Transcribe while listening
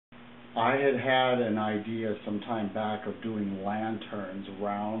I had an idea some time back of doing lanterns,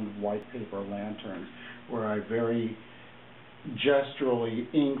 round white paper lanterns, where I very gesturally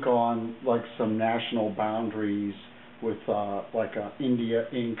ink on like some national boundaries with like India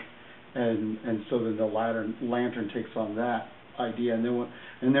ink, and so then the lantern takes on that idea, and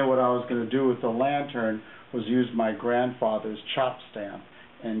then what I was going to do with the lantern was use my grandfather's chop stamp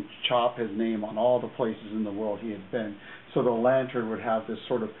and chop his name on all the places in the world he had been, so the lantern would have this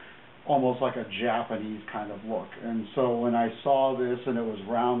sort of almost like a Japanese kind of look. And so when I saw this and it was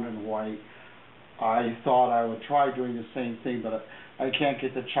round and white, I thought I would try doing the same thing, but I can't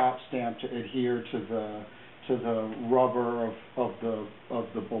get the chop stamp to adhere to the rubber of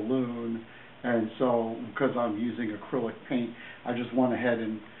the balloon, and so because I'm using acrylic paint, I just went ahead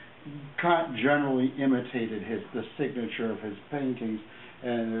and generally imitated the signature of his paintings,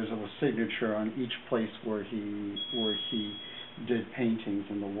 and there's a signature on each place where he did paintings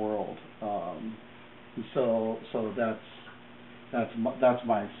in the world. So that's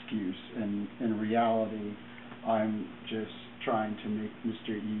my excuse, and in reality, I'm just trying to make Mr.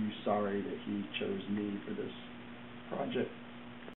 Yu sorry that he chose me for this project.